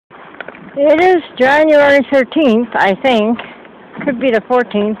It is January 13th, I think. Could be the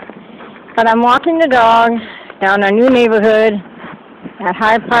 14th. But I'm walking the dogs down a new neighborhood at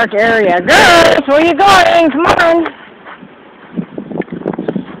Hyde Park area. Girls, where you going? Come on.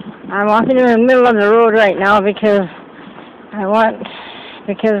 I'm walking in the middle of the road right now because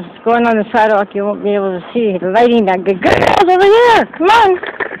going on the sidewalk you won't be able to see the lighting that good. Girls, over here. Come on.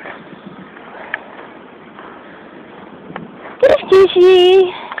 There's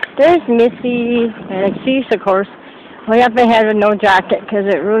Tishy. There's Missy, and Cease, of course, way up ahead with no jacket because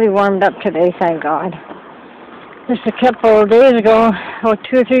it really warmed up today, thank God. Just a couple of days ago, 2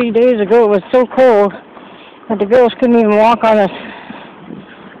 or 3 days ago, it was so cold that the girls couldn't even walk on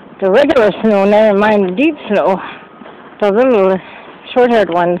the regular snow, never mind the deep snow. The little short-haired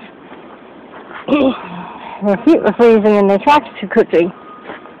ones. Their feet were freezing and their tracks too quickly.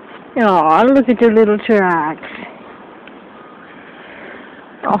 Oh, look at their little tracks.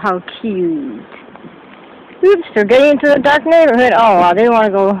 Oh, how cute. Oops, they're getting into the dark neighborhood. Oh, well, they want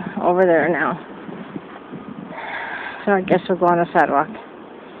to go over there now. So I guess we'll go on the sidewalk.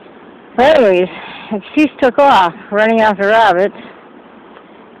 But anyways, Cease took off, running after rabbits.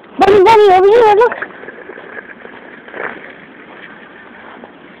 Bunny, over here, look!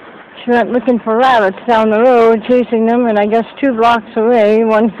 She went looking for rabbits down the road, chasing them, and I guess 2 blocks away,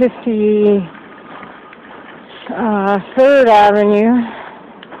 150 3rd Avenue.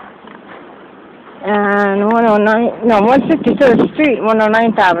 And 153rd Street,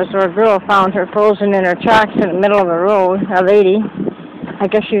 109th Avenue, where a girl found her frozen in her tracks in the middle of the road, a lady. I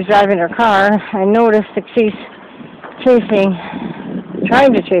guess she was driving her car. I noticed that she's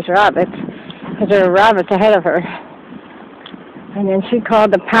trying to chase rabbits, because there were rabbits ahead of her. And then she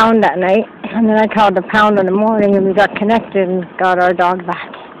called the pound that night, and then I called the pound in the morning, and we got connected and got our dog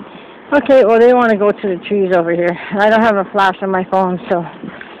back. Okay, well, they want to go to the trees over here. I don't have a flash on my phone, so...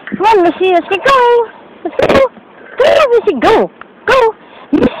 Come on, Missy, let's get going. Let's go. Go, Missy, go. Go.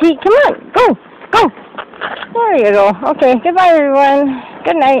 Missy, come on. Go. There you go. Okay, goodbye, everyone.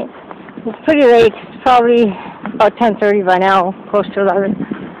 Good night. It's pretty late. It's probably about 10:30 by now, close to 11.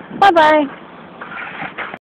 Bye-bye.